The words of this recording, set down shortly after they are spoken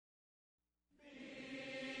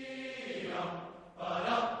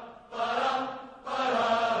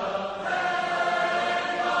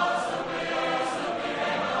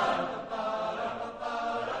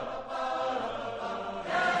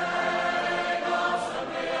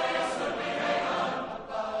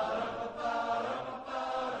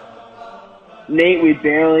Nate, we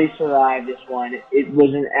barely survived this one. It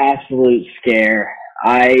was an absolute scare.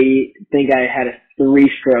 I think I had 3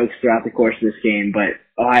 strokes throughout the course of this game, but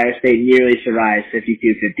Ohio State nearly survives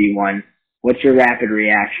 52-51. What's your rapid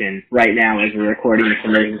reaction right now as we're recording this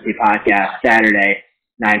emergency podcast Saturday,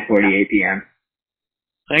 9:48 p.m.?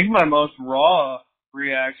 I think my most raw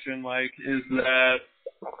reaction, Mike, is that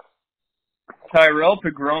Tyrell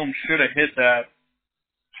Pagrom should have hit that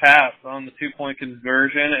pass on the 2-point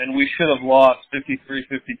conversion, and we should have lost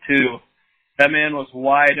 53-52. That man was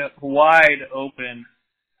wide open,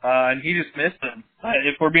 and he just missed him.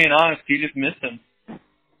 If we're being honest, he just missed him.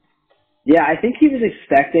 Yeah, I think he was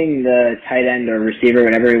expecting the tight end or receiver,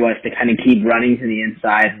 whatever he was, to kind of keep running to the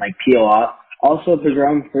inside and peel off. Also,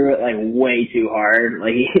 Pagrom threw it way too hard.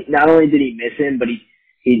 He not only did he miss him, but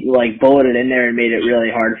he bulleted in there and made it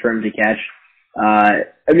really hard for him to catch.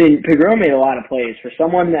 Pagrom made a lot of plays. For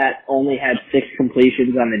someone that only had 6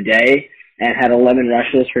 completions on the day and had 11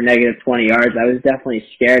 rushes for negative 20 yards, I was definitely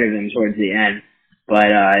scared of him towards the end.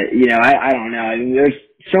 But, I don't know. There's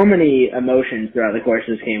so many emotions throughout the course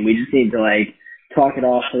of this game. We just need to, talk it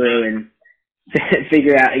all through and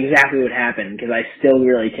figure out exactly what happened, because I still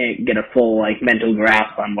really can't get a full, mental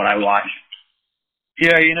grasp on what I watched.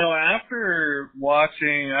 Yeah, after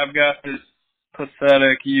watching, I've got this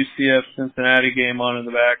pathetic UCF Cincinnati game on in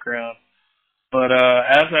the background. But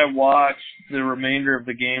as I watch the remainder of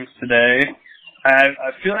the games today,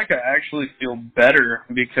 I feel like I actually feel better,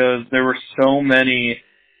 because there were so many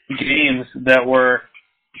games that were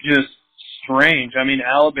just strange.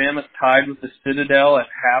 Alabama's tied with the Citadel at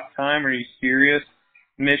halftime. Are you serious?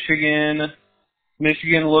 Michigan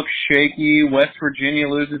looks shaky. West Virginia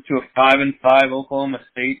loses to a 5-5 Oklahoma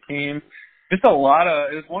State team. Just it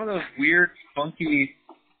was one of those weird, funky,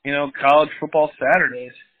 college football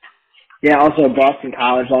Saturdays. Yeah, also Boston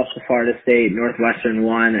College lost to Florida State, Northwestern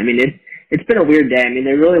won. It's been a weird day.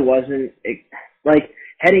 There really wasn't,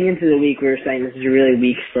 heading into the week, we were saying this is a really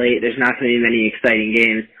weak slate. There's not going to be many exciting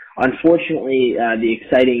games. Unfortunately,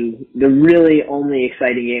 the really only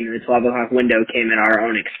exciting game in the 12 o'clock window came at our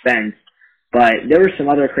own expense. But there were some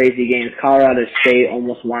other crazy games. Colorado State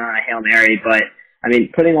almost won on a Hail Mary, but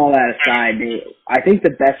putting all that aside, I think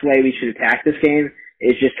the best way we should attack this game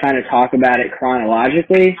is just kind of talk about it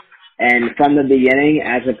chronologically and from the beginning,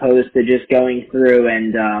 as opposed to just going through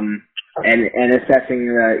and assessing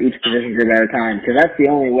each position group at a time, because that's the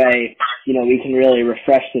only way we can really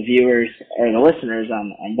refresh the viewers or the listeners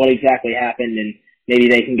on what exactly happened, and maybe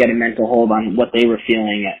they can get a mental hold on what they were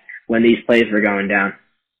feeling when these plays were going down.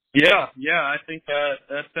 Yeah, I think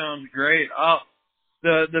that sounds great.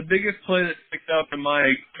 The biggest play that sticks out to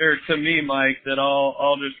me, Mike, that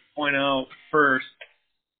I'll just point out first.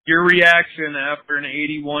 Your reaction after an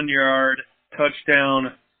 81-yard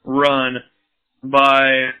touchdown run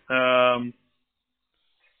by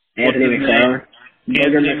Anthony McFarland.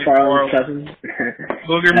 Booger McFarland's cousin.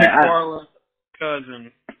 Booger McFarland's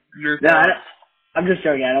cousin. I'm just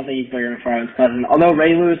joking. I don't think he's Booger McFarland's cousin. Although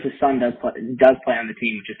Ray Lewis's son does play on the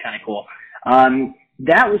team, which is kind of cool.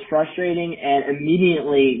 That was frustrating, and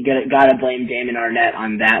immediately got to blame Damon Arnett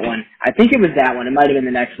on that one. I think it was that one. It might have been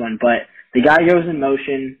the next one, but the guy goes in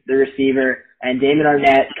motion, the receiver, and Damon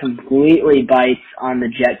Arnett completely bites on the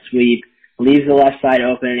jet sweep, leaves the left side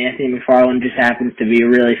open, and Anthony McFarland just happens to be a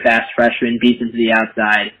really fast freshman, beats him to the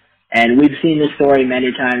outside. And we've seen this story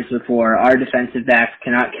many times before. Our defensive backs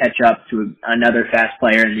cannot catch up to another fast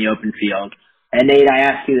player in the open field. And Nate, I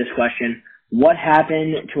ask you this question. What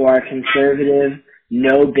happened to our conservative,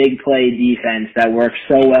 no big play defense that worked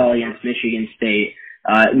so well against Michigan State?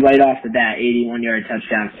 Right off the bat, 81-yard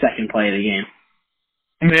touchdown, second play of the game.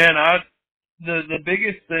 Man, the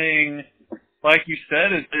biggest thing, like you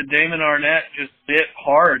said, is that Damon Arnett just bit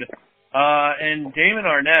hard. And Damon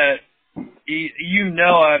Arnett,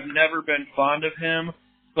 I've never been fond of him,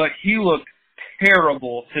 but he looked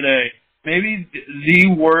terrible today. Maybe the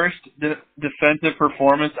worst defensive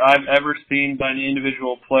performance I've ever seen by an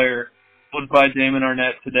individual player was by Damon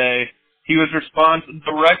Arnett today. He was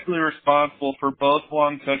directly responsible for both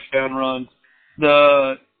long touchdown runs.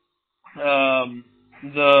 The long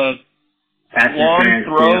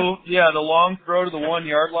throw, the long throw to the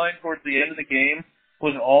 1-yard line towards the end of the game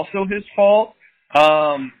was also his fault.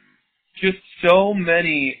 Just so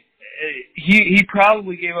many. He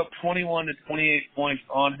probably gave up 21 to 28 points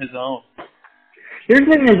on his own. Here's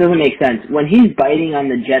the thing that doesn't make sense. When he's biting on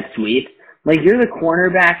the jet sweep, you're the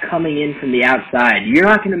cornerback coming in from the outside. You're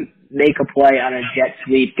not going to make a play on a jet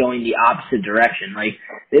sweep going the opposite direction.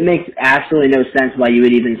 It makes absolutely no sense why you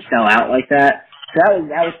would even sell out like that. So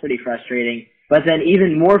that was pretty frustrating. But then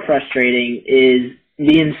even more frustrating is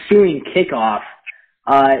the ensuing kickoff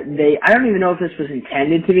I don't even know if this was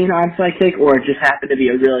intended to be an onside kick or it just happened to be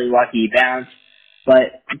a really lucky bounce,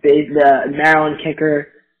 but the Maryland kicker,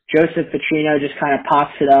 Joseph Petrino, just kind of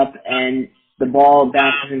pops it up and the ball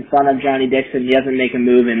bounces in front of Johnny Dixon. He doesn't make a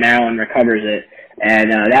move and Maryland recovers it.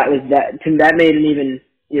 And, that made an even,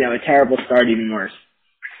 a terrible start even worse.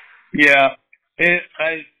 Yeah.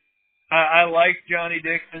 I like Johnny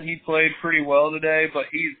Dixon. He played pretty well today, but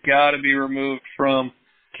he's got to be removed from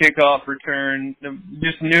kickoff return.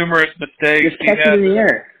 Just numerous mistakes. Just catch it in the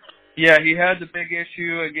air. Yeah, he had the big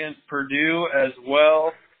issue against Purdue as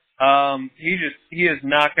well. He has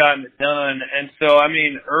not gotten it done. And so, I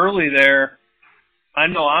mean, early there, I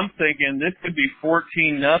know I'm thinking this could be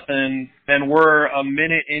 14-0 and we're a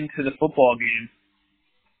minute into the football game.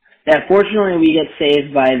 Yeah, fortunately we get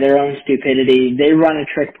saved by their own stupidity. They run a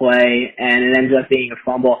trick play and it ends up being a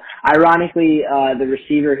fumble. Ironically, the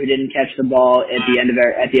receiver who didn't catch the ball at the end of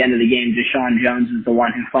the game, Deshaun Jones, is the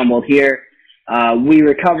one who fumbled here. We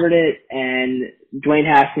recovered it and Dwayne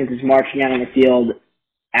Haskins is marching out on the field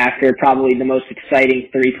after probably the most exciting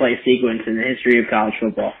 3-play sequence in the history of college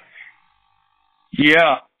football.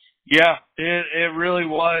 Yeah, it really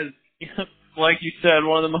was. Like you said,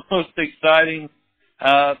 one of the most exciting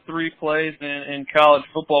 3 plays in college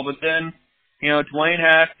football. But then, Dwayne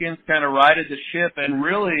Haskins kind of righted the ship, and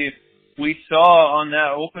really we saw on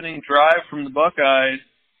that opening drive from the Buckeyes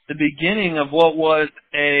the beginning of what was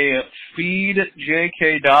a feed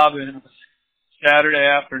J.K. Dobbins Saturday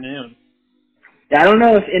afternoon. I don't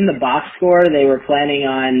know if in the box score they were planning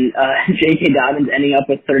on J.K. Dobbins ending up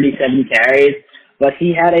with 37 carries, but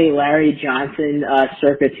he had a Larry Johnson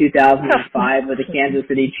circa 2005 with the Kansas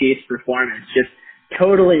City Chiefs performance. Just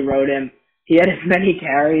totally rode him. He had as many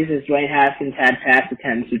carries as Dwayne Haskins had pass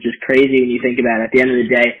attempts, which is crazy when you think about it at the end of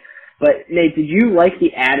the day. But, Nate, did you like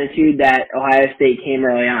the attitude that Ohio State came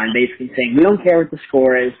early on, basically saying, we don't care what the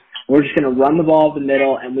score is, we're just going to run the ball up the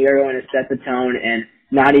middle, and we are going to set the tone, and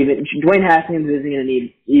not even – Dwayne Haskins isn't going to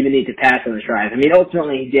even need to pass on this drive. I mean,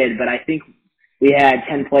 ultimately he did, but I think we had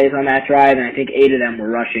 10 plays on that drive, and I think 8 of them were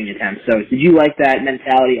rushing attempts. So did you like that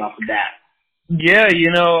mentality off of that? Yeah,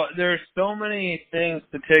 there's so many things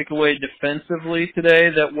to take away defensively today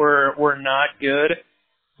that were not good.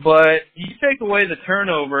 But you take away the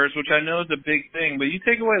turnovers, which I know is a big thing, but you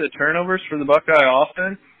take away the turnovers for the Buckeye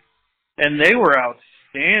offense, and they were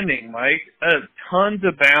outstanding, Mike. Tons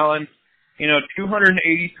of balance,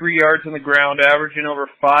 283 yards on the ground, averaging over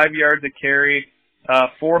 5 yards a carry,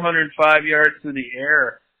 405 yards through the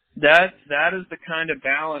air. That is the kind of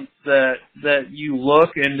balance that you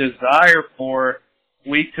look and desire for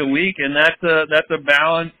week to week, and that's a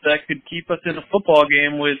balance that could keep us in a football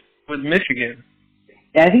game with Michigan.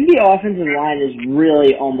 Yeah, I think the offensive line is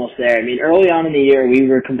really almost there. I mean, early on in the year, we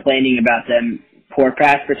were complaining about them poor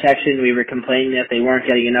pass protection. We were complaining that they weren't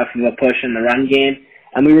getting enough of a push in the run game,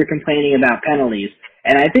 and we were complaining about penalties.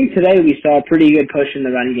 And I think today we saw a pretty good push in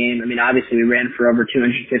the run game. I mean, obviously we ran for over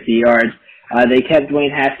 250 yards. They kept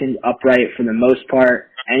Dwayne Haskins upright for the most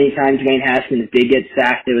part. Anytime Dwayne Haskins did get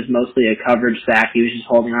sacked, it was mostly a coverage sack. He was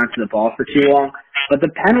just holding on to the ball for too long. But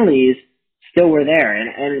the penalties still were there.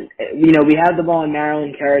 And we had the ball in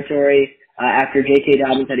Maryland territory after J.K.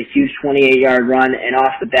 Dobbins had a huge 28-yard run. And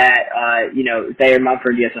off the bat, Thayer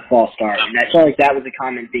Munford gets a false start. And I felt like that was a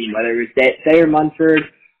common theme, whether it was Thayer Munford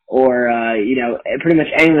or, pretty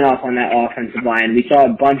much anyone else on that offensive line. We saw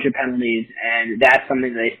a bunch of penalties, and that's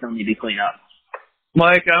something that they still need to clean up.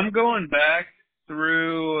 Mike, I'm going back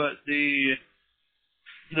through the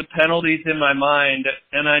penalties in my mind,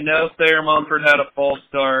 and I know Thayer Munford had a false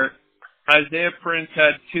start. Isaiah Prince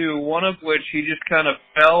had 2, one of which he just kind of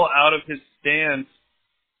fell out of his stance.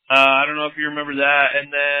 I don't know if you remember that.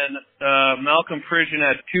 And then Malcolm Frigian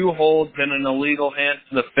had 2 holds and an illegal hand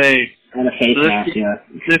to the face. And a face mask, yeah.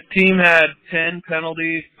 This team had 10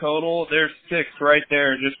 penalties total. There's 6 right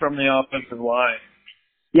there just from the offensive line.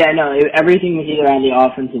 Yeah, no, everything was either on the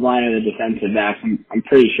offensive line or the defensive backs. I'm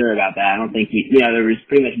pretty sure about that. I don't think there was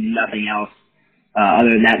pretty much nothing else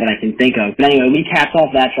other than that I can think of. But anyway, we capped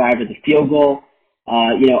off that drive with a field goal.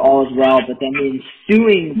 All is well. But then the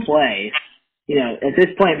ensuing play, at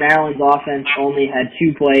this point, Maryland's offense only had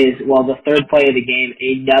 2 plays. Well, the third play of the game,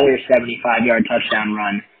 another 75-yard touchdown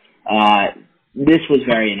run. This was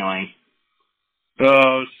very annoying.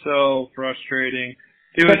 Oh, so frustrating.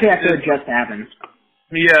 Especially after it just happened.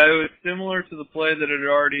 Yeah, it was similar to the play that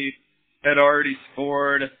had already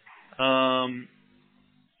scored.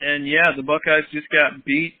 And yeah, the Buckeyes just got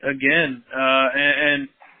beat again. And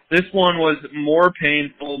this one was more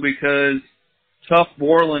painful because Tough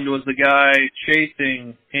Borland was the guy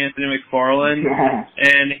chasing Anthony McFarland,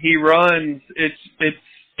 and he runs. It's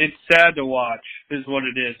it's sad to watch, is what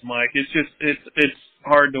it is, Mike. It's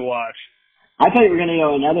hard to watch. I thought you were going to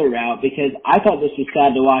go another route because I thought this was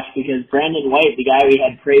sad to watch because Brandon White, the guy we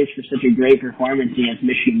had praised for such a great performance against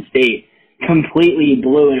Michigan State, completely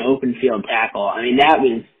blew an open field tackle. I mean, that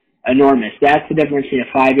was enormous. That's the difference between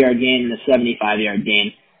a 5-yard gain and a 75-yard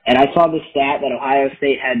gain. And I saw the stat that Ohio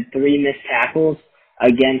State had 3 missed tackles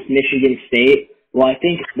against Michigan State. Well, I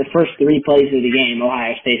think the first 3 plays of the game,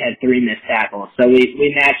 Ohio State had 3 missed tackles. So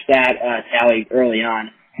we matched that tally early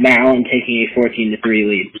on, Maryland taking a 14-3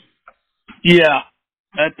 lead. Yeah,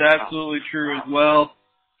 that's absolutely true as well.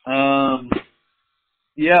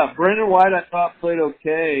 Yeah, Brandon White I thought played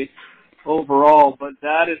okay overall, but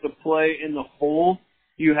that is a play in the hole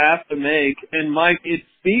you have to make. And Mike, it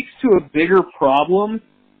speaks to a bigger problem,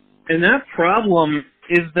 and that problem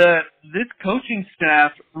is that this coaching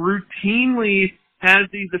staff routinely has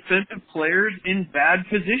these defensive players in bad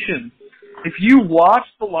positions. If you watch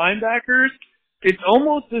the linebackers, it's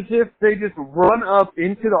almost as if they just run up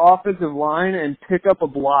into the offensive line and pick up a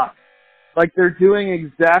block. Like they're doing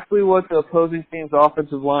exactly what the opposing team's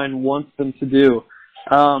offensive line wants them to do.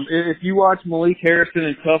 If you watch Malik Harrison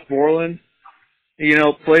and Tuff Borland,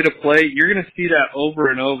 play to play, you're going to see that over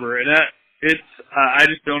and over. And I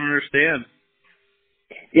just don't understand.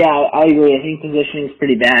 Yeah, I agree. I think positioning is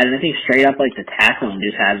pretty bad, and I think straight up, the tackling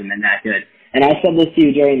just hasn't been that good. And I said this to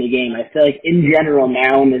you during the game. I feel like, in general,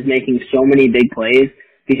 Maryland is making so many big plays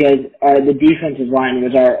because the defensive line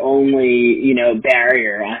was our only,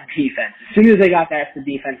 barrier on defense. As soon as they got past the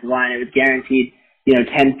defensive line, it was guaranteed,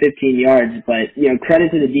 10, 15 yards. But,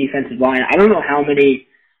 credit to the defensive line. I don't know how many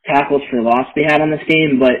tackles for loss we had on this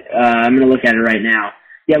game, but I'm going to look at it right now.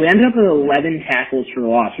 Yeah, we ended up with 11 tackles for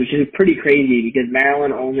loss, which is pretty crazy because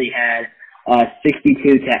Maryland only had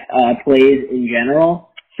 62 plays in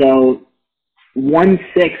general. So 1/6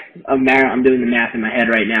 of Maryland, I'm doing the math in my head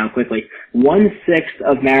right now quickly, 1/6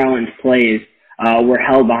 of Maryland's plays were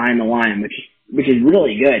held behind the line, which is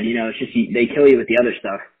really good. It's just they kill you with the other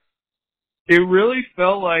stuff. It really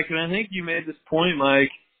felt like, and I think you made this point,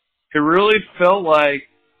 Mike, it really felt like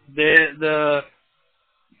the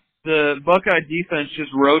Buckeye defense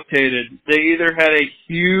just rotated. They either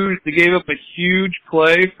they gave up a huge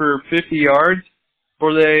play for 50 yards,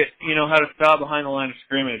 or they, had to stop behind the line of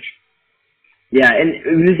scrimmage. Yeah, and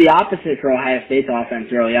it was the opposite for Ohio State's offense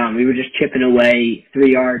early on. We were just chipping away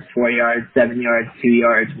 3 yards, 4 yards, 7 yards, 2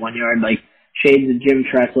 yards, 1 yard, like shades of Jim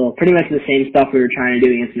Tressel. Pretty much the same stuff we were trying to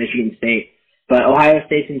do against Michigan State. But Ohio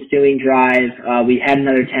State's ensuing drive, we had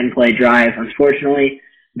another 10-play drive. Unfortunately,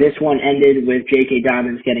 this one ended with J.K.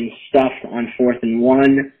 Dobbins getting stuffed on 4th and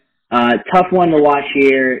 1. Tough one to watch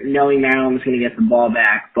here, knowing Maryland was going to get the ball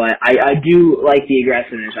back. But I do like the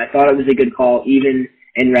aggressiveness. I thought it was a good call, even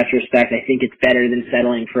in retrospect. I think it's better than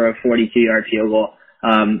settling for a 42-yard field goal.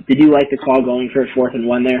 Did you like the call going for a 4th and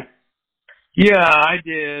 1 there? Yeah, I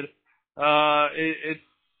did. It's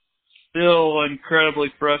still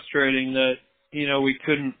incredibly frustrating that, we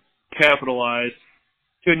couldn't capitalize,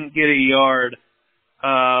 couldn't get a yard.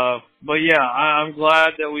 But yeah, I'm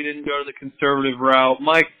glad that we didn't go to the conservative route.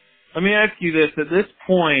 Mike, let me ask you this. At this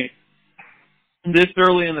point, this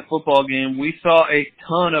early in the football game, we saw a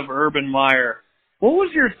ton of Urban Meyer. What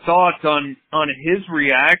was your thoughts on his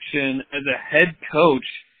reaction as a head coach?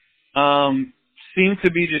 Seemed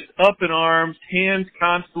to be just up in arms, hands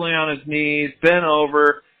constantly on his knees, bent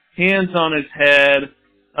over, hands on his head.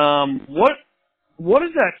 What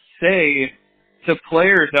does that say to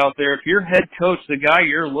players out there if your head coach, the guy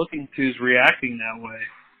you're looking to, is reacting that way?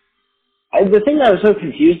 The thing that I was so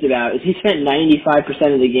confused about is he spent 95%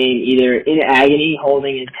 of the game either in agony,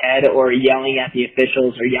 holding his head, or yelling at the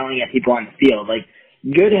officials or yelling at people on the field. Like,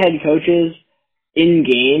 good head coaches in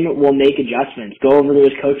game will make adjustments, go over to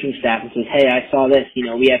his coaching staff and says, hey, I saw this,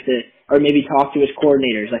 we have to, or maybe talk to his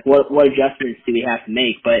coordinators, like what adjustments do we have to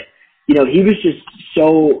make? But, he was just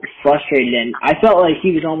so frustrated, and I felt like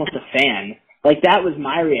he was almost a fan. Like, that was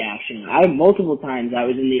my reaction. Multiple times I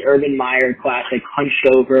was in the Urban Meyer classic, hunched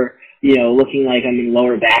over, looking like I'm in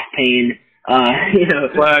lower back pain.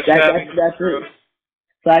 Slash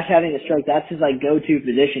having a stroke. That's his go-to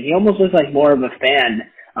position. He almost looks like more of a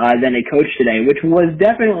fan than a coach today, which was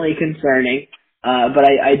definitely concerning. But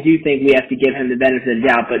I do think we have to give him the benefit of the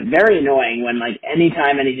doubt. But very annoying when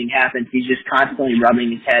anytime anything happens, he's just constantly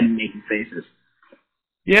rubbing his head and making faces.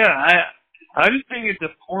 Yeah, I just think it's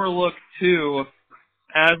a poor look too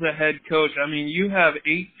as a head coach. I mean, you have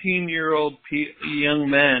 18-year-old young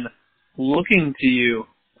men looking to you,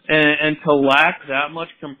 and to lack that much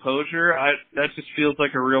composure, that just feels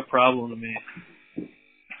like a real problem to me.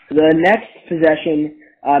 The next possession,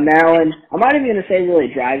 Maryland, I'm not even going to say really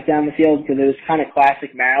drives down the field because it was kind of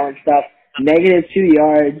classic Maryland stuff. Negative 2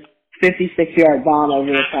 yards, 56-yard bomb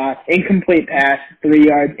over the top, incomplete pass, 3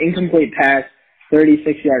 yards, incomplete pass,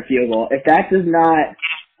 36-yard field goal. If that does not,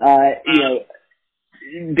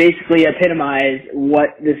 basically epitomize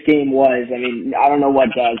what this game was, I mean, I don't know what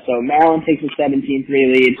does. So Maryland takes a 17-3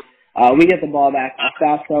 lead. We get the ball back. I'll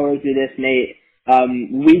fast forward through this, Nate.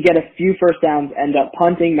 We get a few first downs, end up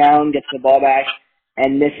punting. Maryland gets the ball back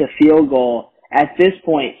and miss a field goal. At this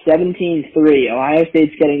point, 17-3, Ohio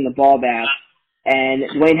State's getting the ball back, and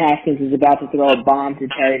Dwayne Haskins is about to throw a bomb to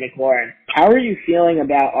Terry McLaurin. How are you feeling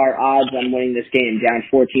about our odds on winning this game, down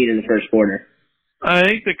 14 in the first quarter? I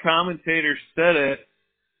think the commentator said it,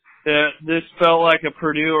 that this felt like a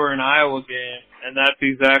Purdue or an Iowa game, and that's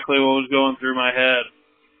exactly what was going through my head.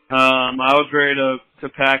 I was ready to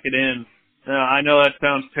pack it in. I know that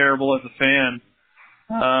sounds terrible as a fan,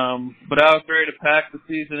 but I was ready to pack the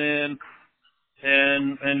season in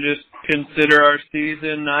and just consider our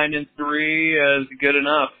season 9-3 as good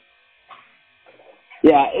enough.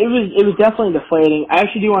 Yeah, it was definitely deflating. I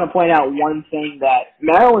actually do want to point out one thing, that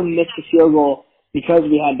Maryland missed the field goal because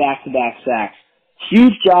we had back-to-back sacks.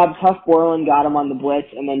 Huge job. Tuff Borland got him on the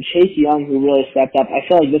blitz, and then Chase Young, who really stepped up. I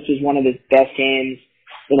feel like this was one of his best games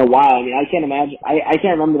in a while. I mean, I can't imagine. I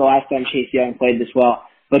can't remember the last time Chase Young played this well,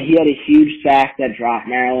 but he had a huge sack that dropped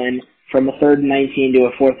Maryland from a 3rd and 19 to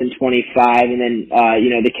a 4th and 25, and then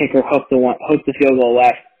the kicker hooked the field goal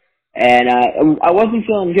left, and I wasn't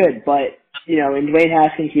feeling good, but in Dwayne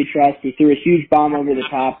Haskins we trust. He threw a huge bomb over the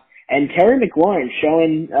top, and Terry McLaurin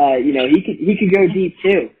showing he could go deep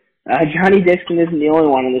too. Johnny Dixon isn't the only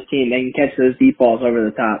one on this team that can catch those deep balls over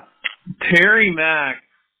the top. Terry Mack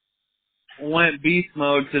went beast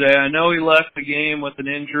mode today. I know he left the game with an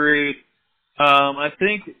injury. I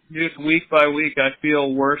think just week by week I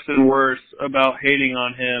feel worse and worse about hating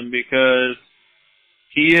on him because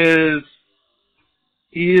he is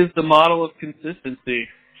the model of consistency,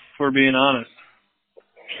 for being honest.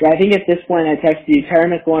 Yeah, I think at this point I texted you,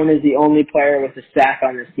 Terry McLaurin is the only player with a sack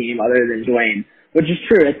on this team other than Dwayne, which is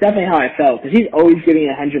true. It's definitely how I felt because he's always giving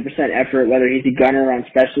 100% effort, whether he's a gunner on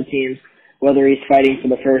special teams, whether he's fighting for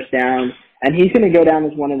the first down. And he's going to go down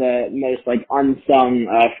as one of the most unsung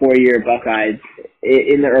 4-year Buckeyes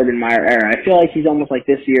in the Urban Meyer era. I feel like he's almost like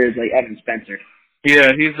this year's Evan Spencer.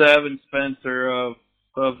 Yeah, he's the Evan Spencer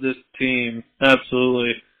of this team.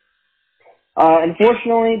 Absolutely.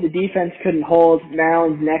 Unfortunately, the defense couldn't hold.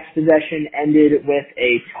 Maryland's next possession ended with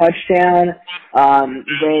a touchdown. I'm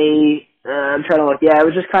trying to look. Yeah, it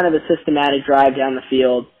was just kind of a systematic drive down the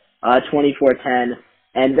field, 24-10.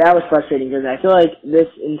 And that was frustrating because I feel like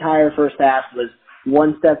this entire first half was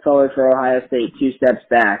one step forward for Ohio State, 2 steps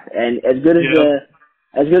back. And as good as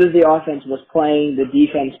the offense was playing, the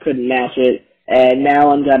defense couldn't match it. And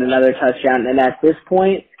Maryland got another touchdown. And at this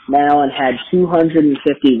point, Maryland had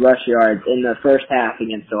 250 rush yards in the first half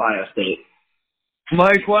against Ohio State.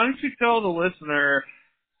 Mike, why don't you tell the listeners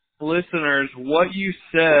what you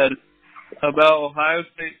said about Ohio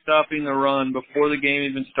State stopping the run before the game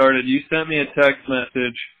even started? You sent me a text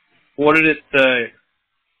message. What did it say?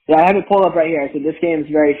 Yeah, I have it pulled up right here. So this game is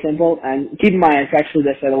very simple. And keep in mind, it's actually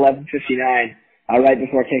this at 11:59, right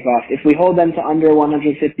before kickoff. If we hold them to under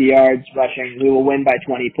 150 yards rushing, we will win by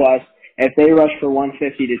 20 plus. If they rush for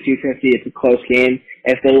 150 to 250, it's a close game.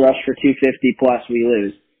 If they rush for 250 plus, we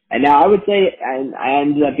lose. And now I would say, and I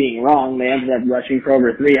ended up being wrong, they ended up rushing for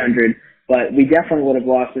over 300, but we definitely would have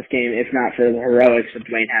lost this game if not for the heroics of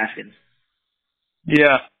Dwayne Haskins.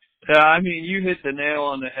 Yeah, I mean, you hit the nail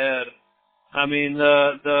on the head. I mean,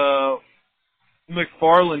 the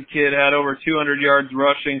McFarland kid had over 200 yards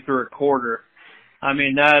rushing through a quarter. I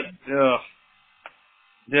mean, gut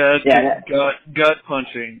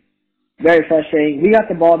punching. Very frustrating. We got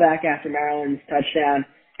the ball back after Maryland's touchdown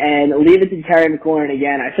and leave it to Terry McLaurin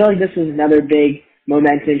again. I feel like this was another big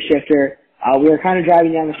momentum shifter. We were kind of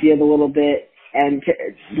driving down the field a little bit, and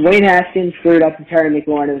Dwayne Haskins threw it up to Terry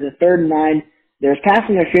McLaurin. It was a 3rd and 9. There was pass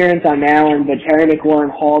interference on Maryland, but Terry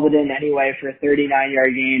McLaurin hauled it in anyway for a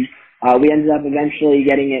 39-yard gain. We ended up eventually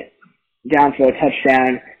getting it down for a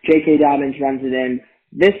touchdown. J.K. Dobbins runs it in.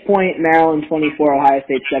 This point, Maryland 24, Ohio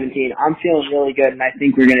State 17. I'm feeling really good, and I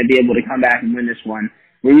think we're going to be able to come back and win this one.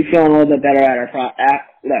 Were you feeling a little bit better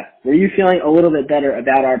Were you feeling a little bit better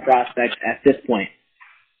about our prospects at this point?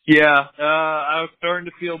 Yeah, I was starting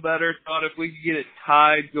to feel better. Thought if we could get it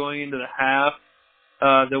tied going into the half,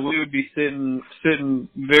 that we would be sitting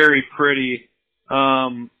very pretty.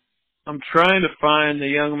 I'm trying to find the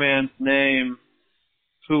young man's name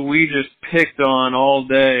who we just picked on all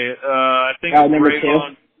day. I think number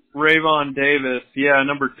 2? Rayvon Davis. Yeah,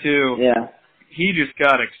 number 2. Yeah. he just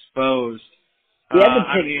got exposed. He had the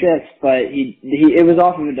pick six, but it was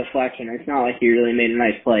off of a deflection. It's not like he really made a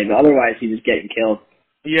nice play, but otherwise he was getting killed.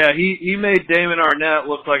 Yeah, he made Damon Arnett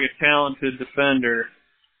look like a talented defender.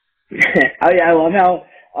 I love how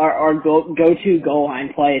our go-to goal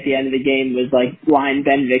line play at the end of the game was like line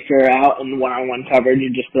Ben Victor out in one-on-one coverage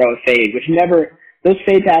and just throw a fade, which those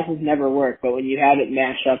fade passes never work, but when you have it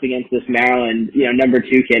matched up against this Maryland, number 2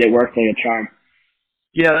 kid, it worked like a charm.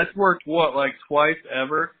 Yeah, that's worked, like twice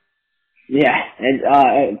ever? Yeah,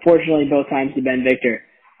 and fortunately both times to Ben Victor.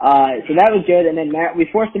 So that was good, and then we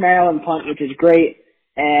forced a Maryland punt, which is great,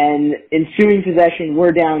 and ensuing possession,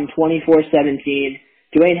 we're down 24-17.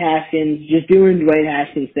 Dwayne Haskins, just doing Dwayne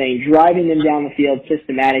Haskins' thing, driving them down the field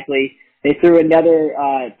systematically. They threw another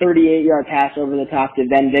 38-yard pass over the top to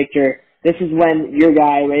Ben Victor. This is when your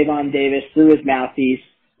guy, Rayvon Davis, threw his mouthpiece,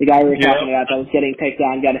 the guy we were talking about that was getting picked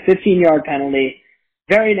on, got a 15-yard penalty.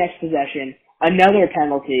 Very next possession, another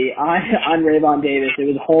penalty on Rayvon Davis.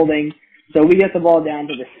 It was holding. So we get the ball down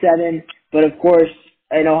to the 7. But, of course,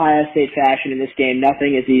 in Ohio State fashion in this game,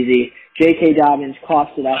 nothing is easy. J.K. Dobbins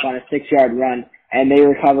coughs it up on a 6-yard run, and they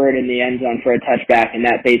recovered in the end zone for a touchback, and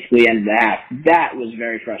that basically ended the half. That was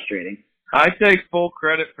very frustrating. I take full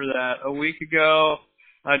credit for that. A week ago,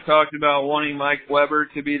 I talked about wanting Mike Weber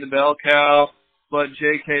to be the bell cow, but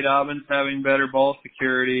J.K. Dobbins having better ball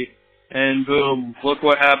security. And boom, look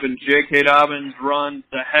what happened. J.K. Dobbins runs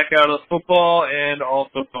the heck out of the football and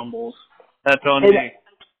also fumbles. That's on me.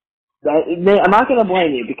 I'm not going to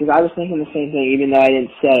blame you because I was thinking the same thing even though I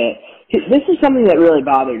didn't say it. This is something that really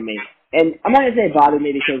bothered me. And I'm not going to say it bothered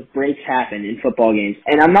me because breaks happen in football games.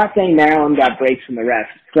 And I'm not saying Maryland got breaks from the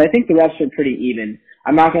refs because I think the refs are pretty even.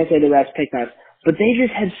 I'm not going to say the refs picked us. But they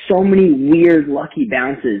just had so many weird lucky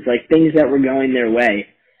bounces, like things that were going their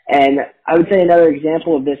way. And I would say another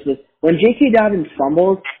example of this was when J.K. Dobbins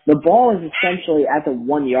fumbles, the ball is essentially at the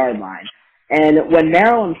 1-yard line. And when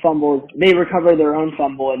Maryland fumbles, they recover their own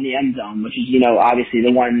fumble in the end zone, which is, obviously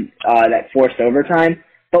the one that forced overtime.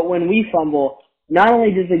 But when we fumble, not only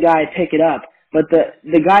does the guy pick it up, but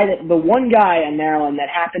the one guy in Maryland that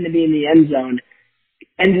happened to be in the end zone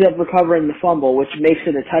ended up recovering the fumble, which makes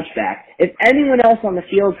it a touchback. If anyone else on the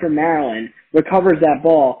field for Maryland recovers that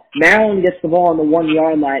ball, Maryland gets the ball on the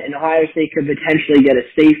 1-yard line, and Ohio State could potentially get a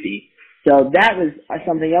safety. So that was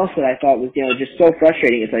something else that I thought was, just so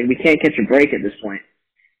frustrating. It's like we can't catch a break at this point.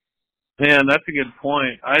 Man, that's a good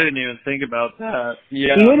point. I didn't even think about that.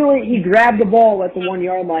 Yeah. He grabbed the ball at the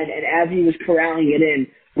 1-yard line, and as he was corralling it in,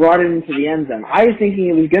 brought it into the end zone. I was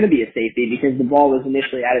thinking it was going to be a safety because the ball was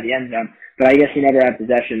initially out of the end zone, but I guess he never had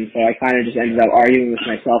possession, so I kind of just ended up arguing with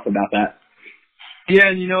myself about that.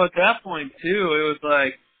 Yeah, and at that point, too, it was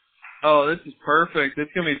like, oh, this is perfect.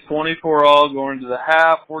 It's going to be 24-all going into the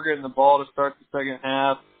half. We're getting the ball to start the second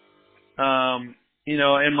half.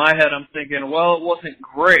 In my head, I'm thinking, well, it wasn't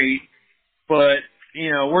great, but,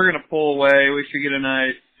 we're going to pull away. We should get a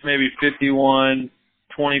nice maybe 51-24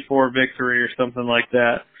 victory or something like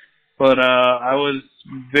that. But I was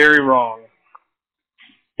very wrong.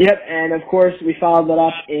 Yep, and of course we followed that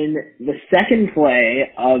up in the second play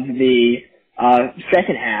of the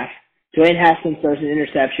second half. Dwayne Haskins throws an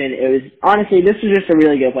interception. It was, honestly, this was just a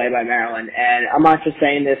really good play by Maryland, and I'm not just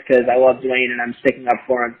saying this because I love Dwayne and I'm sticking up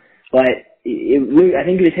for him, but I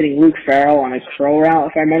think he was hitting Luke Farrell on a curl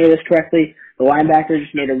route, if I remember this correctly. The linebacker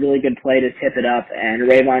just made a really good play to tip it up, and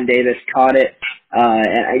Rayvon Davis caught it.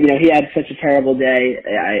 And he had such a terrible day.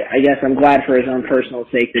 I guess I'm glad for his own personal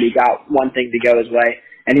sake that he got one thing to go his way,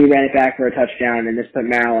 and he ran it back for a touchdown, and this put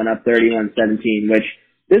Maryland up 31-17, which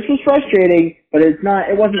this was frustrating, but it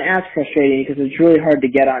wasn't as frustrating because it's really hard to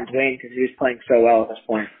get on Dwayne because he was playing so well at this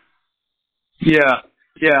point. Yeah.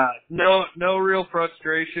 No real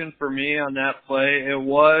frustration for me on that play.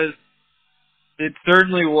 It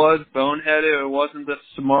certainly was boneheaded. It wasn't the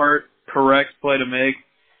smart, correct play to make.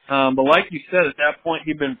 But like you said, at that point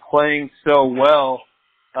he'd been playing so well,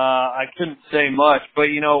 I couldn't say much. But,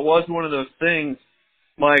 it was one of those things,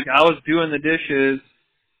 Mike, I was doing the dishes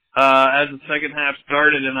as the second half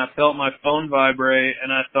started, and I felt my phone vibrate,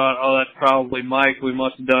 and I thought, oh, that's probably Mike. We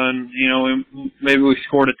must have done, maybe we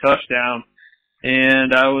scored a touchdown.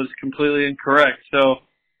 And I was completely incorrect. So,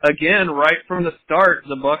 again, right from the start,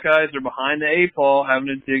 the Buckeyes are behind the 8-ball, having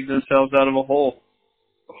to dig themselves out of a hole.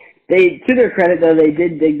 To their credit, though, they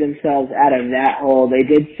did dig themselves out of that hole. They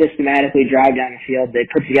did systematically drive down the field. They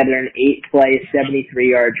put together an 8-play,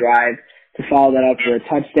 73-yard drive to follow that up for a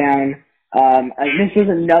touchdown. This was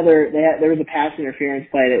there was a pass interference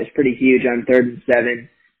play that was pretty huge on 3rd and 7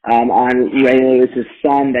 on Ray Lewis's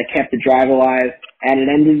son that kept the drive alive, and it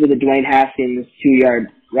ended with a Dwayne Haskins 2-yard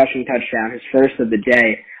rushing touchdown, his first of the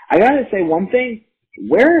day. I gotta say one thing.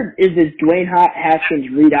 Where is this Dwayne Haskins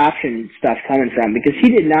read option stuff coming from? Because he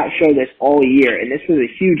did not show this all year, and this was a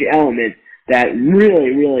huge element that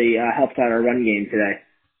really, really helped out our run game today.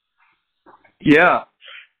 Yeah.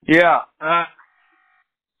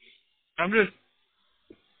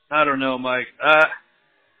 I don't know, Mike.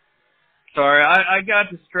 Sorry, I got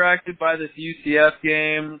distracted by this UCF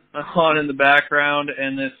game on in the background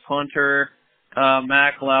and this punter,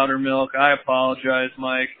 Mac Loudermilk. I apologize,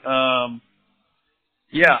 Mike.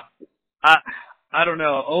 Yeah, I don't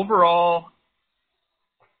know. Overall,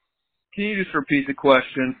 can you just repeat the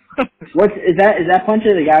question? Is that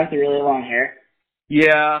puncher the guy with the really long hair?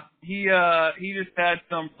 Yeah, he just had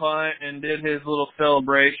some punt and did his little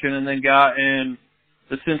celebration, and then got in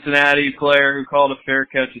the Cincinnati player who called a fair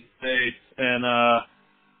catch at States, and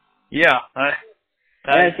UCF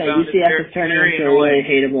is turning into a really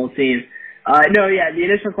hateable team. The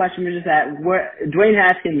initial question was just that Dwayne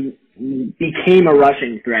Haskins became a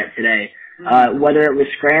rushing threat today. Whether it was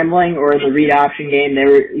scrambling or the read option game, they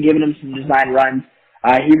were giving him some design runs.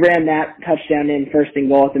 He ran that touchdown in first and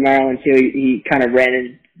goal at the Maryland too. He kind of ran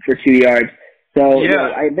in for 2 yards. So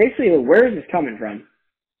basically, where is this coming from?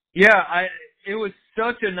 Yeah, it was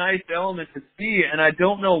such a nice element to see, and I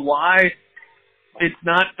don't know why it's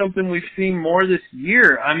not something we've seen more this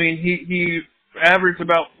year. I mean, he averaged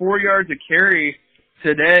about 4 yards a carry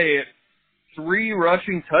today, 3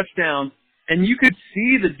 rushing touchdowns, and you could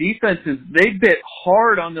see the defenses, they bit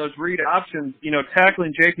hard on those read options,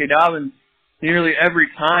 tackling J.K. Dobbins nearly every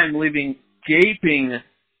time, leaving gaping,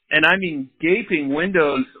 and I mean gaping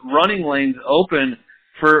windows, running lanes open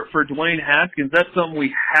for Dwayne Haskins. That's something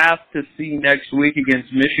we have to see next week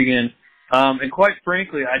against Michigan. And quite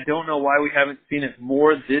frankly, I don't know why we haven't seen it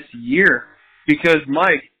more this year. Because,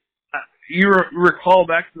 Mike, you recall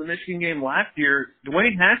back to the Michigan game last year,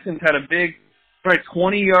 Dwayne Haskins had a big,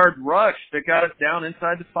 20-yard rush that got us down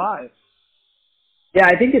inside the 5. Yeah,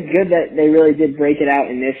 I think it's good that they really did break it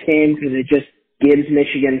out in this game because it just gives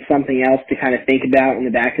Michigan something else to kind of think about in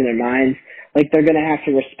the back of their minds. Like, they're going to have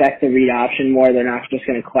to respect the read option more. They're not just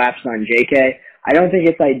going to collapse on JK. I don't think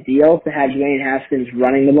it's ideal to have Dwayne Haskins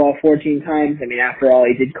running the ball 14 times. I mean, after all,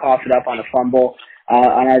 he did cough it up on a fumble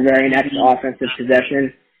on our very next offensive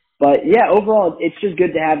possession. But, yeah, overall, it's just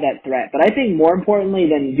good to have that threat. But I think more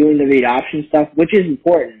importantly than doing the read option stuff, which is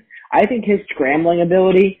important, I think his scrambling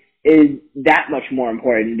ability is that much more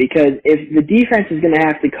important because if the defense is going to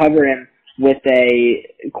have to cover him with a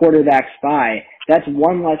quarterback spy, that's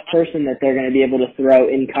one less person that they're going to be able to throw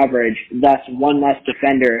in coverage, thus one less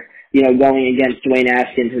defender, going against Dwayne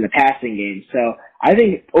Haskins in the passing game. So I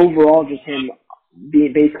think overall just him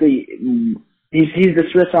being basically, he's the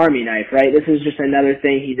Swiss Army knife, right? This is just another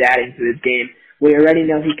thing he's adding to his game. We already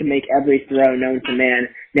know he can make every throw known to man.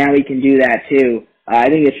 Now he can do that too. I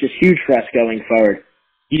think it's just huge for us going forward.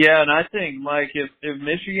 Yeah, and I think, Mike, if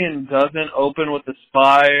Michigan doesn't open with the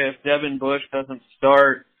spy, if Devin Bush doesn't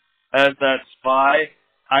start as that spy,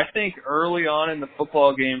 I think early on in the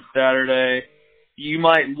football game Saturday, you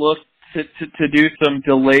might look to do some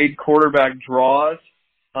delayed quarterback draws,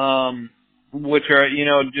 which are,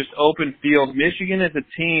 just open field. Michigan is a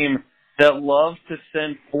team that loves to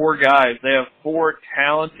send 4 guys. They have 4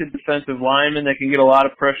 talented defensive linemen that can get a lot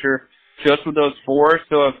of pressure just with those 4.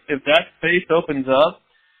 So if that space opens up,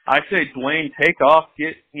 I say, Dwayne, take off,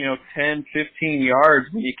 get, 10, 15 yards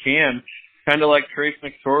when you can, kind of like Trace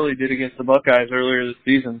McSorley did against the Buckeyes earlier this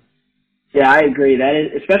season. Yeah, I agree. That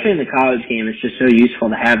is, especially in the college game, it's just so useful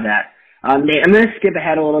to have that. Nate, I'm going to skip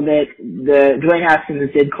ahead a little bit. The Dwayne Haskins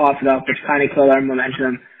did cough it up, which kind of killed our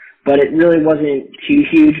momentum, but it really wasn't too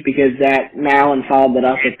huge because that Maryland followed it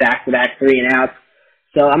up with back-to-back 3-and-outs.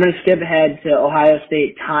 So I'm going to skip ahead to Ohio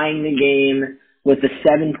State tying the game with a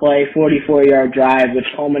 7-play, 44-yard drive, which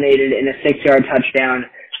culminated in a 6-yard touchdown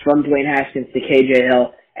from Dwayne Haskins to KJ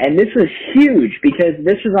Hill. And this was huge because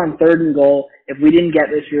this was on 3rd and goal. If we didn't get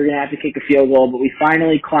this, we were going to have to kick a field goal, but we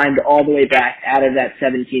finally climbed all the way back out of that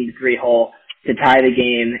 17-3 hole to tie the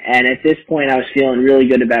game. And at this point, I was feeling really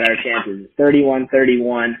good about our chances.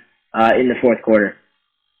 31-31 in the 4th quarter.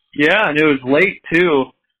 Yeah, and it was late, too.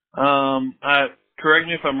 Correct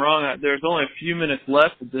me if I'm wrong. There's only a few minutes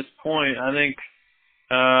left at this point. I think,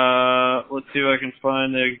 let's see if I can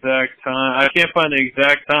find the exact time. I can't find the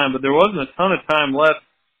exact time, but there wasn't a ton of time left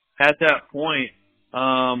at that point.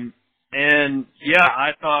 And yeah,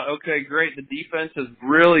 I thought, okay, great. The defense has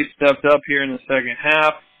really stepped up here in the second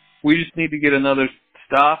half. We just need to get another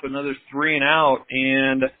stop, another 3-and-out.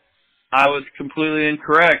 And I was completely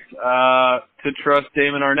incorrect, to trust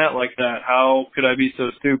Damon Arnett like that. How could I be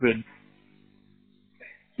so stupid?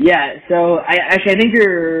 Yeah, so I think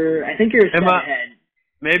you're a step ahead.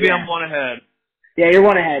 Maybe I'm one ahead. Yeah, you're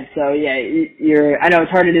one ahead. So yeah, I know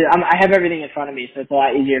it's hard to do. I have everything in front of me, so it's a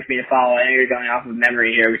lot easier for me to follow. I know you're going off of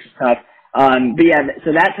memory here, which is tough. But yeah,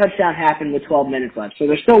 so that touchdown happened with 12 minutes left, so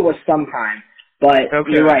there still was some time. But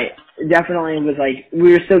You're right. Definitely was like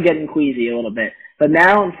we were still getting queasy a little bit. But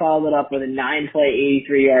Maryland followed it up with a 9-play,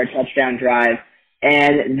 83-yard touchdown drive,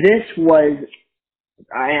 and this was.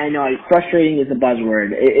 I know frustrating is the buzzword.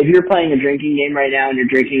 If you're playing a drinking game right now and you're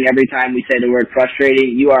drinking every time we say the word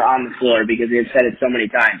frustrating, you are on the floor because we've said it so many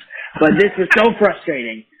times. But this was so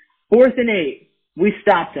frustrating. 4th and 8, we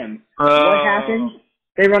stopped them. What happened?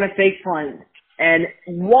 They run a fake punt. And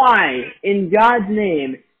why, in God's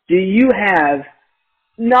name, do you have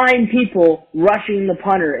 9 people rushing the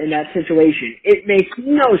punter in that situation? It makes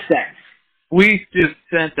no sense. We just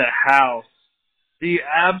sent the house. The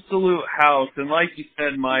absolute house, and like you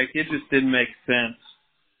said, Mike, it just didn't make sense.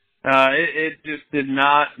 It just did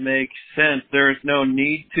not make sense. There is no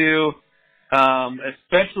need to,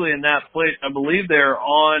 especially in that place. I believe they're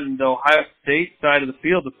on the Ohio State side of the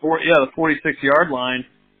field, the 46-yard line,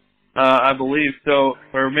 I believe. So,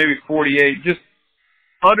 or maybe 48. Just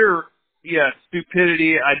utter,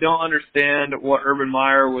 stupidity. I don't understand what Urban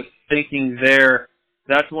Meyer was thinking there.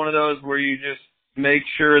 That's one of those where you just make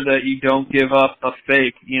sure that you don't give up a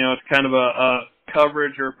fake. It's kind of a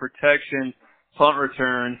coverage or protection punt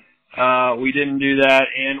return. We didn't do that,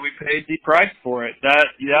 and we paid the price for it. That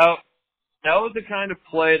was the kind of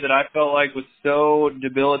play that I felt like was so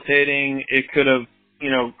debilitating it could have,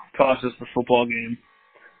 cost us the football game.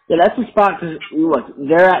 Yeah, that's the spot because, look,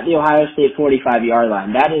 they're at the Ohio State 45-yard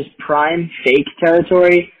line. That is prime fake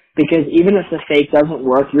territory. Because even if the fake doesn't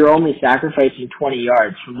work, you're only sacrificing 20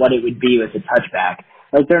 yards from what it would be with a touchback.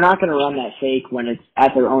 Like, they're not going to run that fake when it's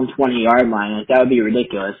at their own 20-yard line. Like, that would be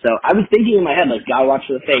ridiculous. So I was thinking in my head, like, gotta watch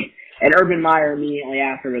for the fake. And Urban Meyer immediately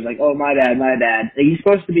after was like, oh, my bad. Like, he's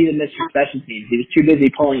supposed to be the Mr. Special Teams. He was too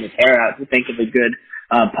busy pulling his hair out to think of a good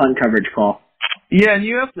punt coverage call. Yeah, and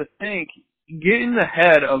you have to think, get in the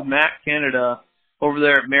head of Matt Canada over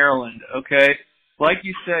there at Maryland, okay? Like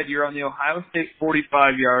you said, you're on the Ohio State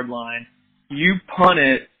 45-yard line. You punt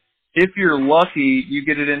it. If you're lucky, you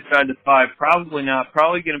get it inside the 5. Probably not.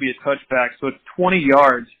 Probably going to be a touchback, so it's 20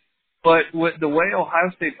 yards. But with the way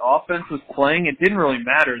Ohio State's offense was playing, it didn't really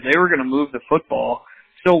matter. They were going to move the football.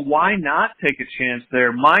 So why not take a chance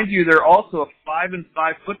there? Mind you, they're also a 5-5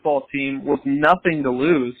 football team with nothing to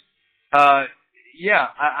lose. I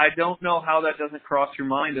don't know how that doesn't cross your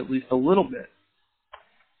mind at least a little bit.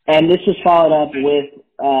 And this was followed up with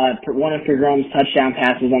one of Pergrom's touchdown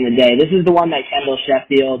passes on the day. This is the one that Kendall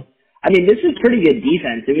Sheffield. I mean, this is pretty good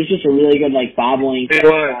defense. It was just a really good, bobbling catch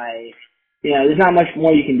by. There's not much more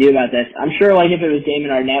you can do about this. I'm sure, if it was Damon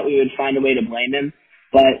Arnett, we would find a way to blame him.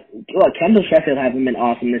 But, look, Kendall Sheffield hasn't been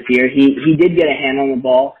awesome this year. He did get a hand on the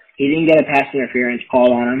ball. He didn't get a pass interference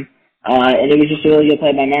call on him. And it was just a really good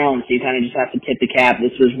play by Maryland, so you kind of just have to tip the cap.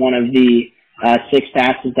 This was one of the 6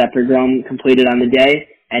 passes that Pergrom completed on the day.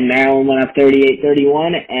 And Maryland went up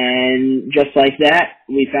 38-31, and just like that,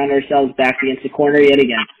 we found ourselves back against the corner yet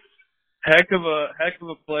again. Heck of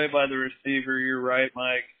a play by the receiver. You're right,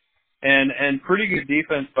 Mike, and pretty good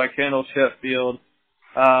defense by Kendall Sheffield.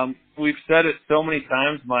 We've said it so many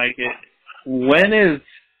times, Mike. When is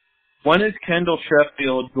Kendall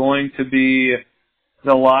Sheffield going to be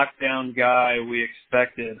the lockdown guy we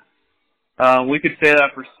expected? We could say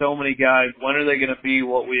that for so many guys. When are they going to be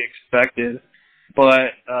what we expected?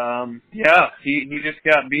 But, he just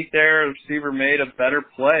got beat there. The receiver made a better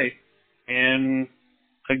play. And,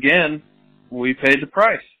 again, we paid the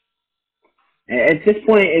price. At this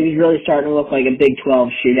point, it was really starting to look like a Big 12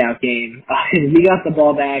 shootout game. We got the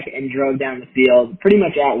ball back and drove down the field pretty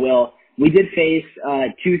much at will. We did face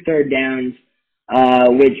 2 third downs,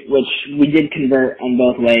 which we did convert on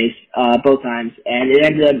both ways, both times. And it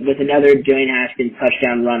ended up with another Dwayne Haskins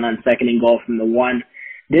touchdown run on 2nd and goal from the 1.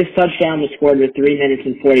 This touchdown was scored with 3 minutes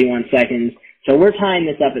and 41 seconds. So we're tying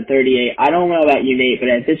this up at 38. I don't know about you, Nate, but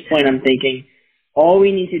at this point I'm thinking all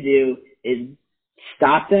we need to do is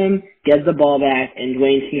stop them, get the ball back, and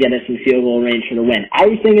Dwayne can get us in field goal range for the win. I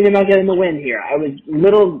was thinking about getting the win here. I was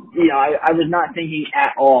I was not thinking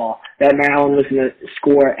at all that Maryland was going to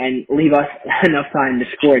score and leave us enough time to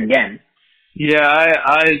score again. Yeah,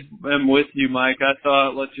 I am with you, Mike. I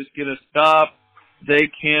thought, let's just get a stop.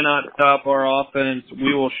 They cannot stop our offense.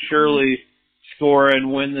 We will surely score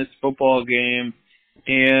and win this football game.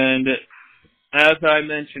 And as I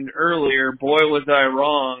mentioned earlier, boy, was I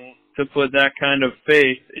wrong to put that kind of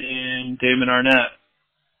faith in Damon Arnett.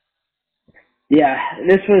 Yeah,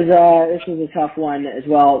 this was a tough one as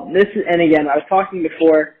well. And again, I was talking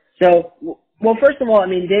before. So Well, first of all, I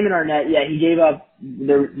mean, Damon Arnett, yeah, he gave up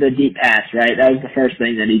the deep pass, right? That was the first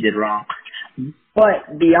thing that he did wrong.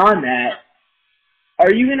 But beyond that,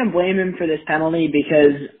 are you going to blame him for this penalty?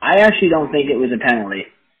 Because I actually don't think it was a penalty.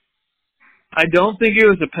 I don't think it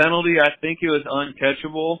was a penalty. I think it was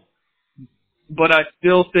uncatchable. But I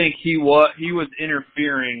still think he was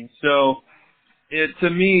interfering. So, to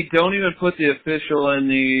me, don't even put the official in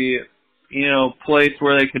the, place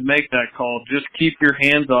where they could make that call. Just keep your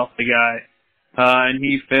hands off the guy. And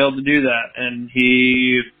he failed to do that. And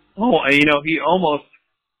he almost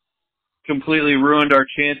completely ruined our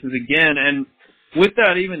chances again. And with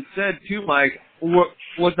that even said, too, Mike,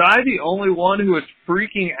 was I the only one who was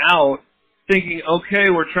freaking out thinking, okay,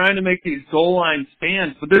 we're trying to make these goal line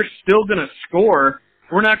stands, but they're still going to score.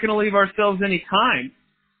 We're not going to leave ourselves any time.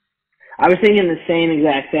 I was thinking the same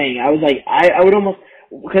exact thing. I was like, I would almost,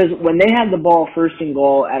 because when they had the ball first and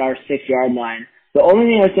goal at our 6-yard line, the only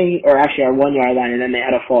thing I was thinking, or actually our 1-yard line, and then they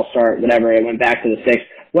had a false start, whatever, it went back to the 6.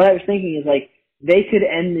 What I was thinking is like, they could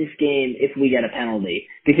end this game if we get a penalty.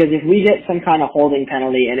 Because if we get some kind of holding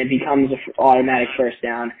penalty and it becomes an automatic first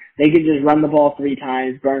down, they could just run the ball 3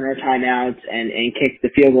 times, burn our timeouts, and kick the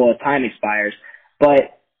field goal as time expires.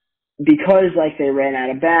 But because like they ran out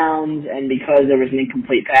of bounds and because there was an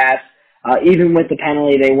incomplete pass, even with the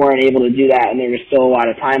penalty, they weren't able to do that, and there was still a lot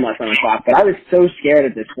of time left on the clock. But I was so scared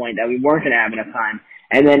at this point that we weren't going to have enough time.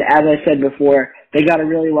 And then, as I said before, they got a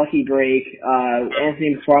really lucky break.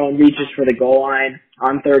 Anthony McFarland reaches for the goal line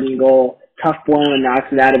on 3rd and goal. Tough Boylan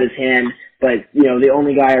knocks it out of his hand. But, the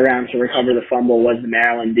only guy around to recover the fumble was the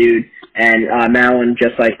Maryland dude. And Maryland,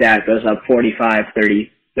 just like that, goes up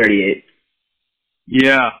 45-38.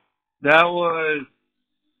 Yeah, that was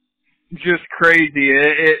just crazy.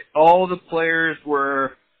 All the players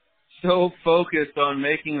were so focused on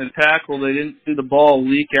making the tackle, they didn't see the ball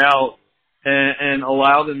leak out and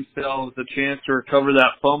allow themselves a chance to recover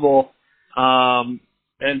that fumble.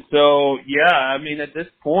 And so, yeah, I mean, at this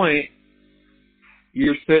point,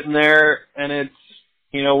 you're sitting there and it's,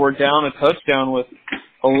 we're down a touchdown with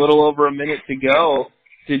a little over a minute to go.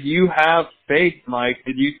 Did you have faith, Mike?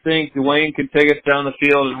 Did you think Dwayne could take us down the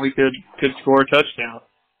field and we could score a touchdown?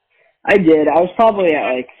 I did. I was probably at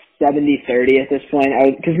like 70-30 at this point.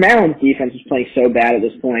 Because Maryland's defense was playing so bad at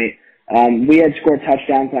this point. We had scored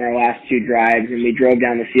touchdowns on our last 2 drives, and we drove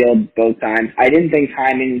down the field both times. I didn't think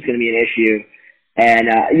timing was going to be an issue. And,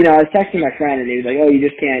 I was texting my friend, and he was like, oh, you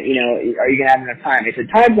just can't, are you going to have enough time? I said,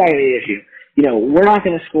 time's not going to be an issue. We're not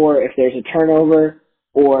going to score if there's a turnover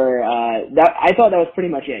or I thought that was pretty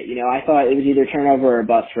much it. I thought it was either turnover or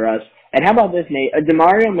bust for us. And how about this, Nate? A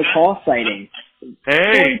DeMario McCall sighting.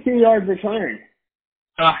 Hey, 42-yard return.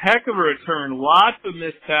 A heck of a return. Lots of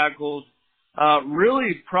missed tackles.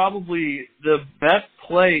 Really, probably the best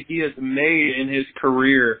play he has made in his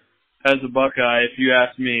career as a Buckeye, if you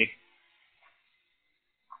ask me.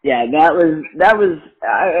 Yeah, that was.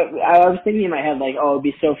 I was thinking in my head like, oh, it'd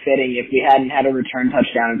be so fitting if we hadn't had a return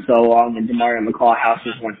touchdown in so long and DeMario McCall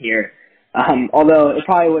houses one here. Although it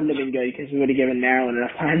probably wouldn't have been good because we would have given Maryland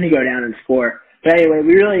enough time to go down and score. But anyway,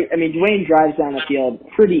 Dwayne drives down the field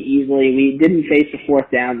pretty easily. We didn't face a 4th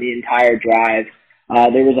down the entire drive.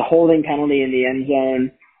 There was a holding penalty in the end zone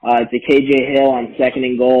to KJ Hill on 2nd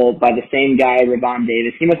and goal by the same guy, Ravon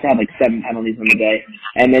Davis. He must have had like 7 penalties on the day.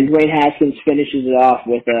 And then Dwayne Haskins finishes it off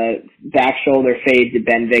with a back shoulder fade to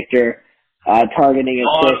Ben Victor, targeting a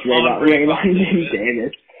push Ravon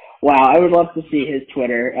Davis. Wow, I would love to see his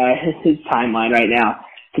Twitter, his timeline right now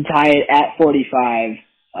to tie it at 45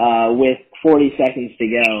 with 40 seconds to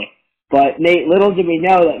go. But Nate, little did we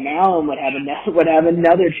know that Maryland would have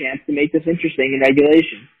another chance to make this interesting in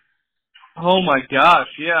regulation. Oh my gosh,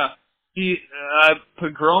 yeah.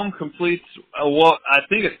 Pogrom completes I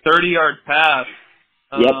think a 30-yard pass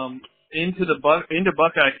into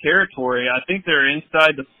Buckeye territory. I think they're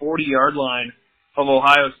inside the 40-yard line of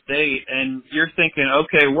Ohio State, and you're thinking,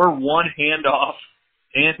 okay, we're one handoff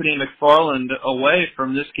Anthony McFarland away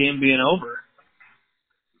from this game being over.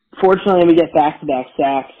 Fortunately, we get back-to-back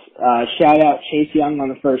sacks. Shout out Chase Young on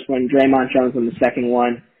the first one, Draymond Jones on the second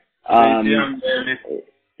one. So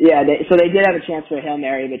they did have a chance for a Hail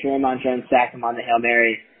Mary, but Draymond Jones sacked him on the Hail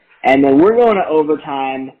Mary. And then we're going to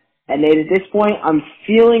overtime. And Nate, at this point, I'm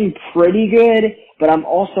feeling pretty good, but I'm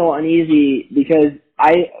also uneasy because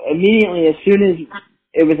I immediately, as soon as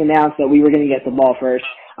it was announced that we were going to get the ball first,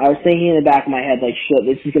 I was thinking in the back of my head, like, shit,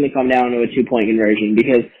 this is going to come down to a 2-point conversion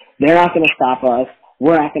because they're not going to stop us.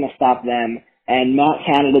 We're not going to stop them. And Matt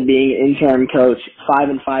Canada being interim coach,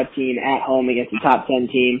 5-5 team at home against a top 10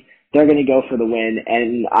 team, they're going to go for the win,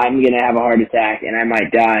 and I'm going to have a heart attack, and I might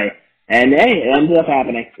die. And hey, it ended up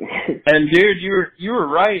happening. And dude, you were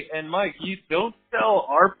right. And Mike, you don't sell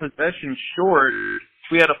our possession short.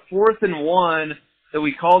 We had a 4th and 1 that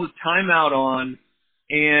we called a timeout on,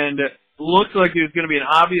 and looked like it was going to be an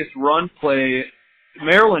obvious run play.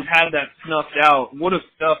 Maryland had that snuffed out. Would have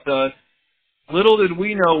stuffed us. Little did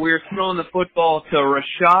we know we were throwing the football to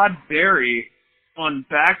Rashad Berry on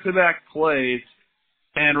back-to-back plays,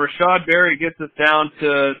 and Rashad Berry gets us down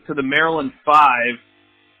to the Maryland 5.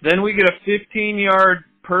 Then we get a 15-yard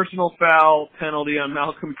personal foul penalty on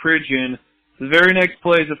Malcolm Pridgeon. The very next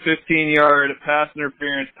play is a 15-yard pass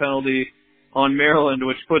interference penalty on Maryland,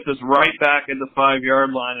 which puts us right back at the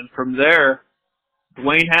 5-yard line. And from there,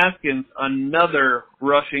 Dwayne Haskins, another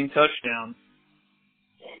rushing touchdown.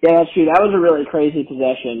 Yeah, that's true. That was a really crazy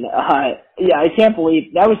possession. Yeah, I can't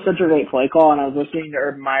believe that was such a great play call. And I was listening to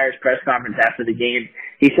Urban Meyer's press conference after the game.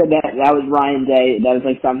 He said that was Ryan Day. That was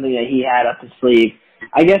like something that he had up his sleeve.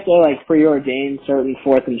 I guess they like preordained certain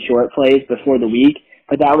 4th and short plays before the week,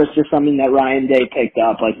 but that was just something that Ryan Day picked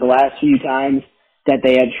up. Like the last few times that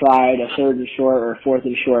they had tried a 3rd and short or 4th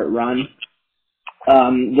and short run,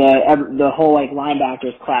 the whole like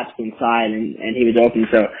linebackers collapsed inside and he was open.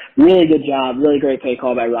 So really good job, really great play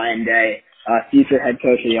call by Ryan Day, future head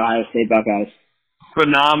coach of the Ohio State Buckeyes.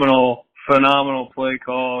 Phenomenal play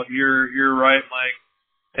call. You're right, Mike.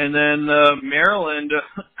 And then Maryland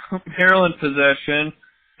possession.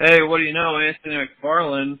 Hey, what do you know? Anthony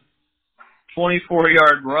McFarland,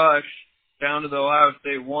 24-yard rush down to the Ohio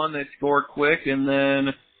State 1. They score quick, and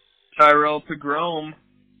then Tyrell Pagrom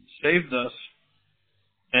saved us.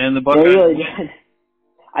 And the Buckeyes. They really did.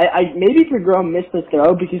 I maybe Pagrom missed the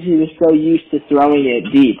throw because he was so used to throwing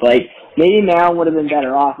it deep. Like maybe Maryland would have been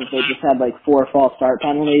better off if they just had like 4 false start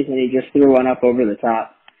penalties and he just threw one up over the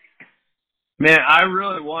top. Man, I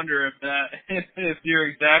really wonder if you're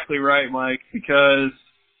exactly right, Mike, because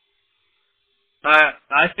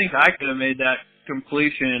I think I could have made that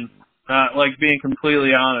completion, like being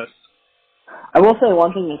completely honest. I will say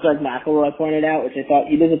one thing that Greg McElroy pointed out, which I thought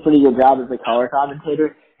he does a pretty good job as a color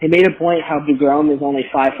commentator. He made a point how Pagrom is only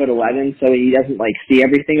 5'11", so he doesn't like see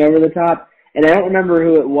everything over the top. And I don't remember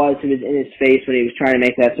who it was who was in his face when he was trying to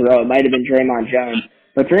make that throw. It might have been Draymond Jones.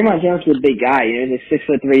 But Draymond Jones was a big guy, you know, he's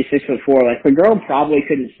 6'3", 6'4". Like Pagrom probably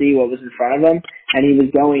couldn't see what was in front of him, and he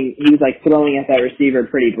was like throwing at that receiver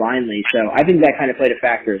pretty blindly. So I think that kind of played a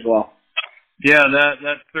factor as well. Yeah,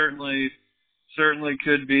 that certainly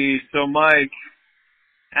could be. So Mike,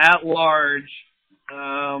 at large,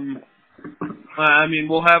 I mean,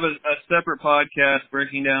 we'll have a separate podcast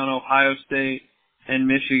breaking down Ohio State and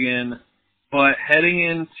Michigan, but heading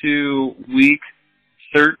into week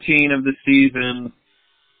 13 of the season,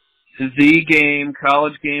 the game,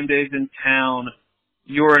 College Game Days in town,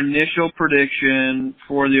 your initial prediction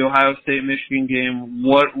for the Ohio State-Michigan game,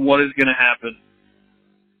 what is going to happen?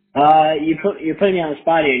 You're putting me on the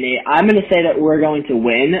spot here, Nate. I'm going to say that we're going to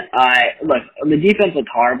win. Look, the defense looked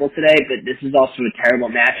horrible today, but this is also a terrible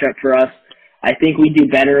matchup for us. I think we do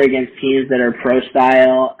better against teams that are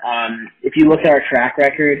pro-style. If you look at our track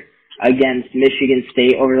record against Michigan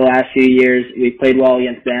State over the last few years, we played well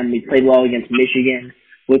against them. We played well against Michigan.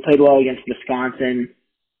 We played well against Wisconsin.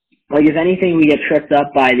 Like, if anything, we get tripped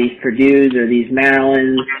up by these Purdue's or these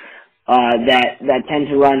Marylands that tend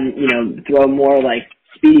to run, throw more like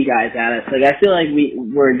speedy guys at us. Like, I feel like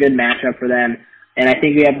we're a good matchup for them, and I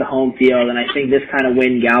think we have the home field, and I think this kind of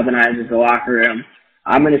win galvanizes the locker room.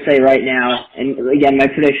 I'm going to say right now, and again, my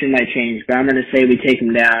prediction might change, but I'm going to say we take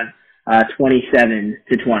them down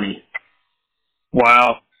 27-20.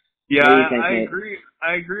 Wow. Yeah, I agree.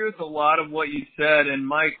 I agree with a lot of what you said, and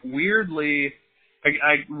Mike, weirdly,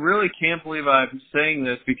 I really can't believe I'm saying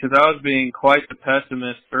this because I was being quite the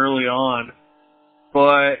pessimist early on,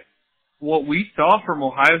 but what we saw from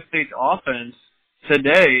Ohio State's offense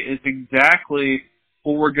today is exactly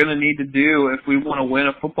what we're going to need to do if we want to win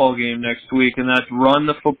a football game next week, and that's run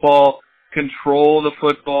the football, control the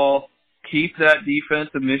football, keep that defense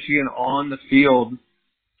of Michigan on the field.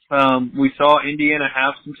 We saw Indiana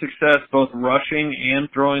have some success both rushing and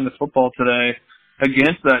throwing the football today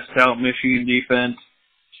against that stout Michigan defense.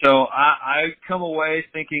 So I come away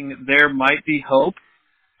thinking there might be hope,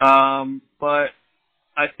 but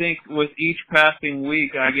I think with each passing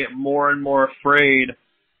week I get more and more afraid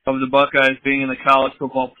of the Buckeyes being in the college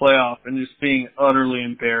football playoff and just being utterly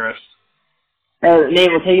embarrassed. Nate,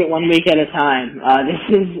 we'll take it one week at a time.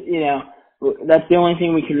 This is, that's the only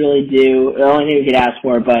thing we could really do, the only thing we could ask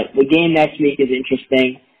for, but the game next week is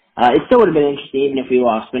interesting. It still would have been interesting even if we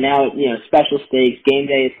lost, but now, special stakes, game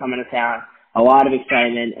day is coming to town, a lot of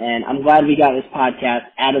excitement, and I'm glad we got this podcast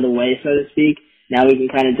out of the way, so to speak, Now we can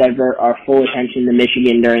kind of divert our full attention to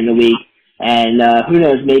Michigan during the week. And who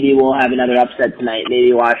knows, maybe we'll have another upset tonight.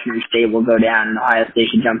 Maybe Washington State will go down and Ohio State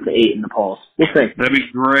should jump to 8 in the polls. We'll see. That'd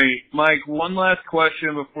be great. Mike, one last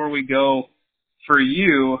question before we go. For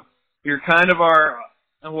you, you're kind of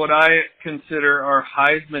what I consider our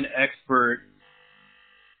Heisman expert.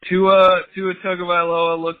 Tua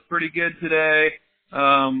Tagovailoa looked pretty good today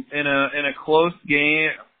in a close game,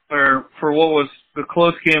 or for what was a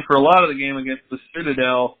close game for a lot of the game against the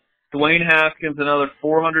Citadel. Dwayne Haskins, another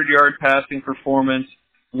 400-yard passing performance.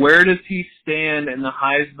 Where does he stand in the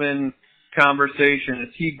Heisman conversation?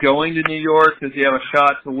 Is he going to New York? Does he have a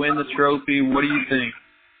shot to win the trophy? What do you think?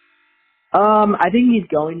 I think he's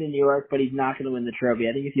going to New York, but he's not going to win the trophy.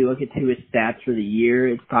 I think if you look at Tua's stats for the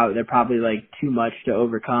year, they're probably like too much to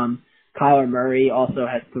overcome. Kyler Murray also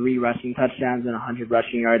has 3 rushing touchdowns and 100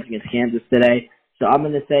 rushing yards against Kansas today. So I'm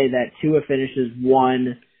going to say that Tua finishes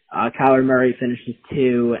 1, Kyler Murray finishes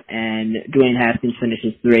 2, and Dwayne Haskins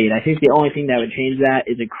finishes 3. And I think the only thing that would change that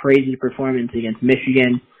is a crazy performance against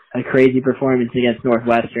Michigan, a crazy performance against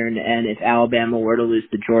Northwestern, and if Alabama were to lose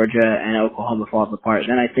to Georgia and Oklahoma falls apart,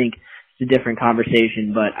 then I think a different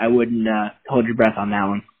conversation, but I wouldn't hold your breath on that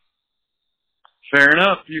one. Fair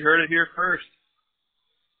enough. You heard it here first.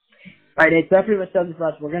 All right, it's definitely what's done for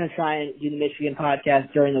us. We're going to try and do the Michigan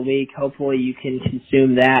podcast during the week. Hopefully you can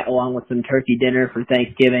consume that along with some turkey dinner for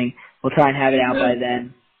Thanksgiving. We'll try and have it out by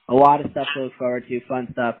then. A lot of stuff to look forward to, fun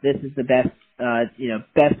stuff. This is the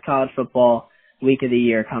best college football week of the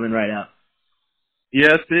year coming right up.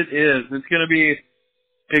 Yes, it is. It's going to be.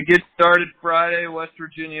 It gets started Friday, West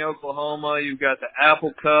Virginia, Oklahoma. You've got the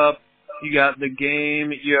Apple Cup. You got the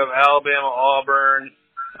game. You have Alabama, Auburn.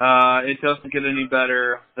 It doesn't get any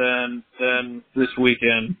better than this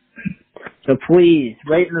weekend. So please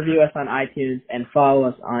rate and review us on iTunes and follow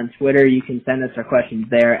us on Twitter. You can send us our questions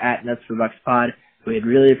there at NutsForBucksPod. We'd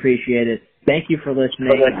really appreciate it. Thank you for listening.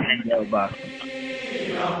 Go Bucks.